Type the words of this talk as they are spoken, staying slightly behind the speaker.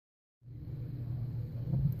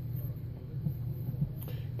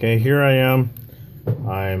Okay, here I am.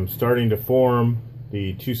 I'm starting to form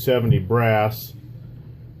the 270 brass,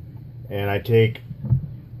 and I take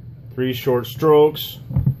 3 short strokes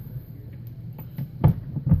and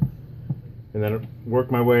then work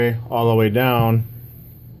my way all the way down.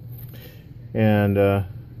 And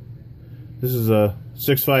this is a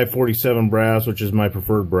 6547 brass, which is my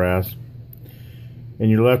preferred brass, and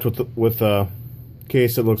you're left with a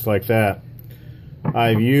case that looks like that.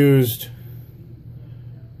 I've used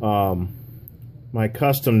my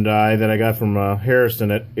custom die that I got from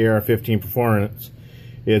Harrison at AR-15 Performance.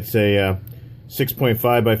 It's a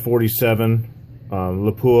 6.5 by 47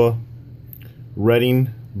 Lapua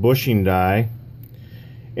Reading bushing die,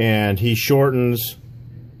 and he shortens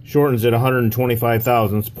it 125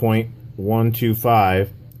 thousandths, 0.125,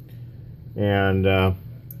 and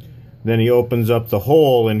then he opens up the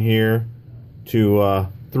hole in here to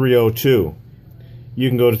 302. You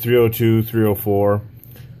can go to 302, 304.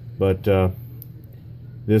 But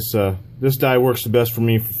this die works the best for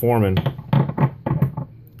me for forming.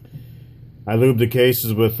 I lube the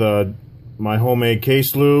cases with my homemade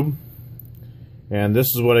case lube, and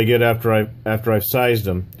this is what I get after I've sized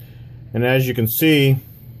them. And as you can see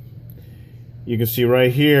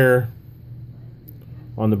right here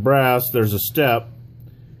on the brass, there's a step,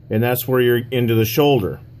 and that's where you're into the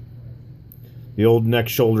shoulder, the old neck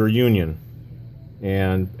shoulder union,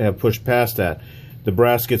 and have pushed past that. The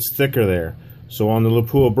brass gets thicker there. So on the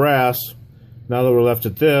Lapua brass, now that we're left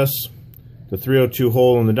at this, the 302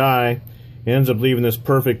 hole in the die, it ends up leaving this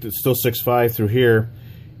perfect. It's still 6.5 through here.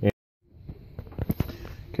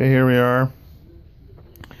 Okay, here we are.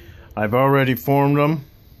 I've already formed them,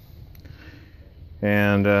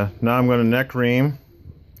 and now I'm going to neck ream,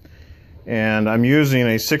 and I'm using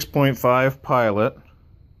a 6.5 Pilot,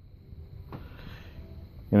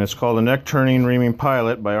 and it's called a neck turning reaming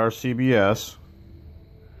Pilot by RCBS.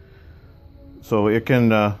 So it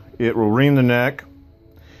will ream the neck,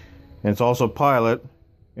 and it's also Pilot,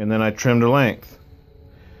 and then I trim the length.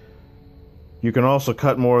 You can also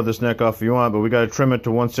cut more of this neck off if you want, but we got to trim it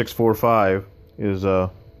to 1645 is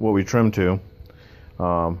what we trim to.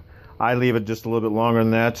 I leave it just a little bit longer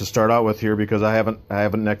than that to start out with here because I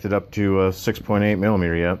haven't necked it up to 6.8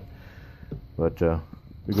 millimeter yet. But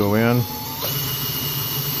we go in,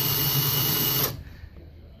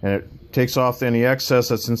 and it takes off any excess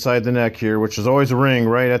that's inside the neck here, which is always a ring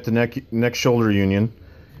right at the neck shoulder union,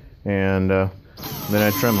 and then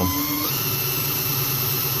I trim them.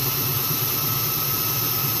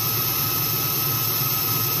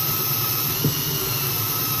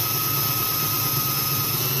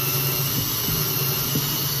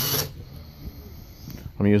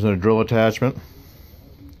 I'm using a drill attachment.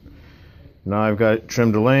 Now I've got it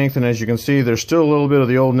trimmed to length, and as you can see, there's still a little bit of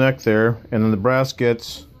the old neck there, and then the brass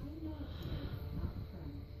gets,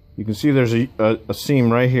 you can see there's a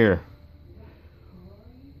seam right here.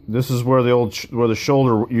 This is where the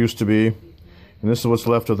shoulder used to be, and this is what's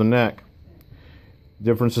left of the neck.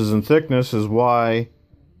 Differences in thickness is why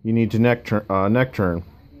you need to neck turn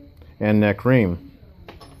and neck ream.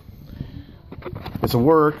 It's a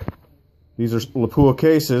work. These are Lapua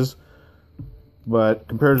cases, but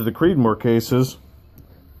compared to the Creedmoor cases,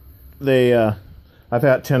 I've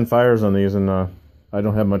had 10 fires on these, and I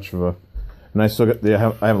don't have much of a, and I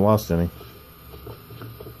haven't lost any.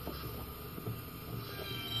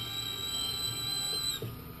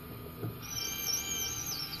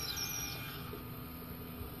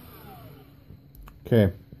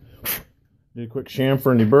 Okay, do a quick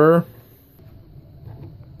chamfer and deburr.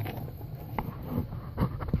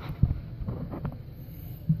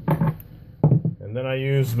 And then I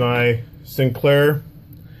use my Sinclair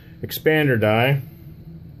expander die.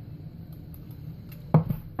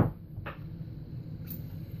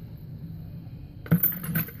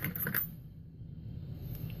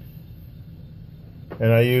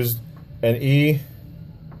 And I used an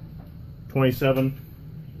E27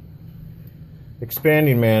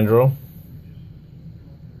 expanding mandrel.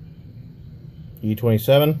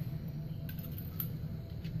 E27.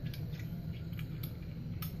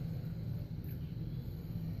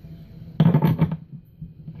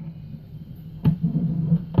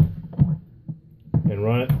 And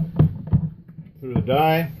run it through the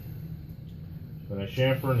die. Then I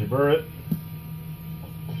chamfer and deburr it.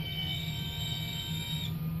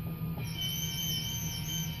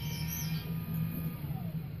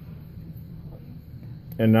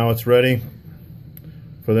 And now it's ready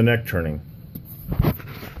for the neck turning.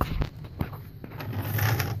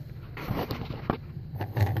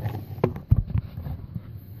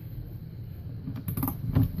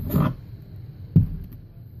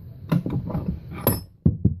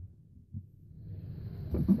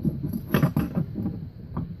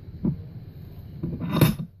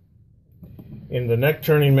 in the neck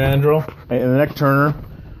turning mandrel, in the neck turner,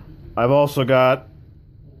 I've also got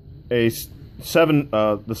a the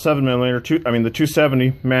 7mm, the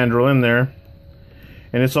 270 mandrel in there,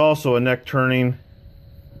 and it's also a neck turning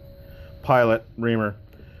Pilot-Reamer.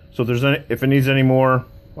 So if it needs any more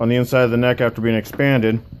on the inside of the neck after being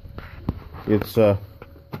expanded, it's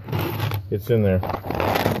in there.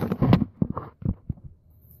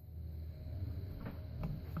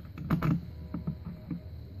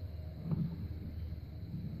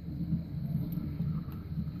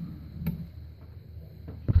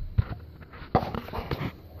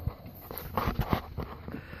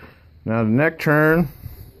 Now the neck turn,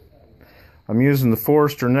 I'm using the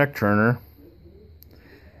Forster neck turner,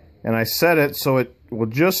 and I set it so it will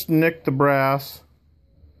just nick the brass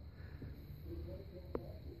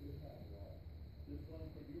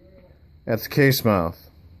at the case mouth.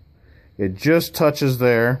 It just touches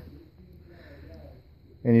there,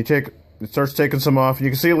 and it starts taking some off, and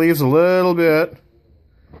you can see it leaves a little bit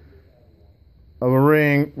of a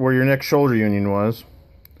ring where your neck shoulder union was.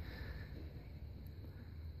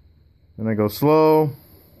 And I go slow.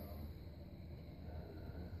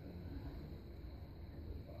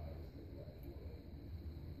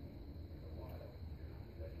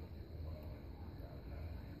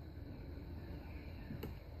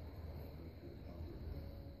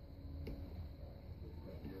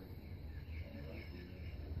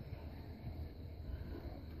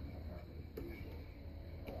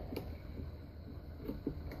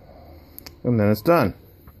 And then it's done.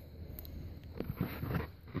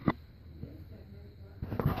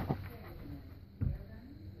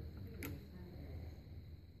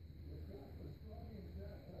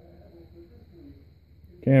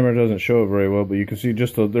 Camera doesn't show it very well, but you can see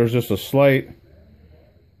there's just a slight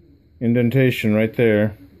indentation right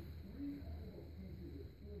there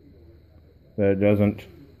that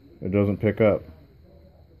it doesn't pick up.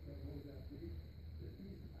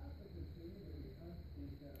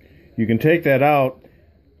 You can take that out.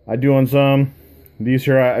 I do on some. These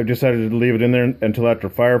here I've decided to leave it in there until after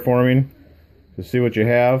fire forming to see what you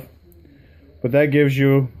have. But that gives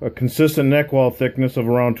you a consistent neck wall thickness of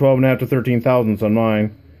around 12.5 to 13 thousandths on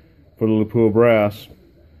mine for the Lapua brass.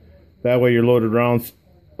 That way your loaded rounds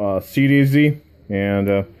seat easy, and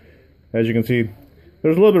as you can see,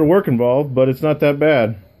 there's a little bit of work involved, but it's not that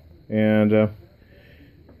bad. And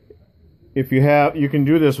if you can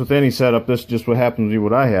do this with any setup. This is just what happens to be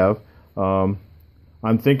what I have.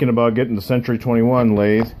 I'm thinking about getting the Century 21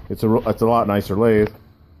 lathe. It's a lot nicer lathe,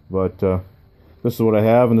 but this is what I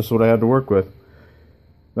have, and this is what I had to work with.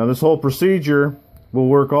 Now this whole procedure will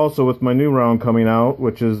work also with my new round coming out,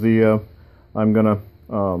 which is the I'm gonna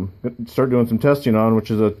start doing some testing on, which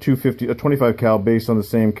is a 25 cal based on the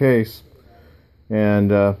same case, and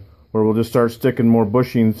where we'll just start sticking more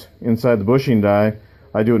bushings inside the bushing die.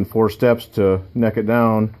 I do it in 4 steps to neck it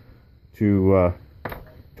down to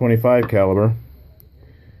 25 caliber,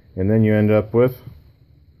 and then you end up with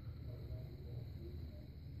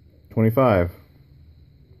 25,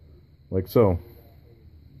 like so,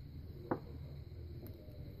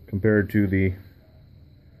 compared to the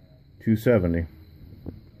 270.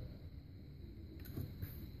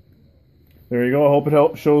 There you go. I hope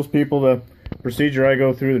it shows people the procedure I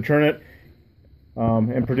go through to turn it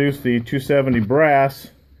and produce the 270 brass.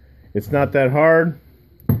 It's not that hard.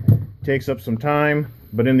 It takes up some time,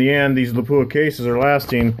 but in the end, these Lapua cases are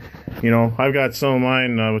lasting. You know, I've got some of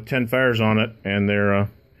mine with 10 fires on it, and they're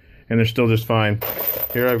still just fine.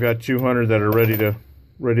 Here I've got 200 that are ready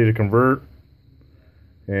to convert,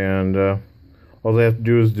 and all they have to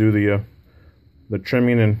do is do the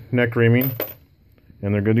trimming and neck reaming,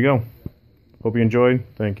 and they're good to go. Hope you enjoyed.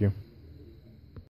 Thank you.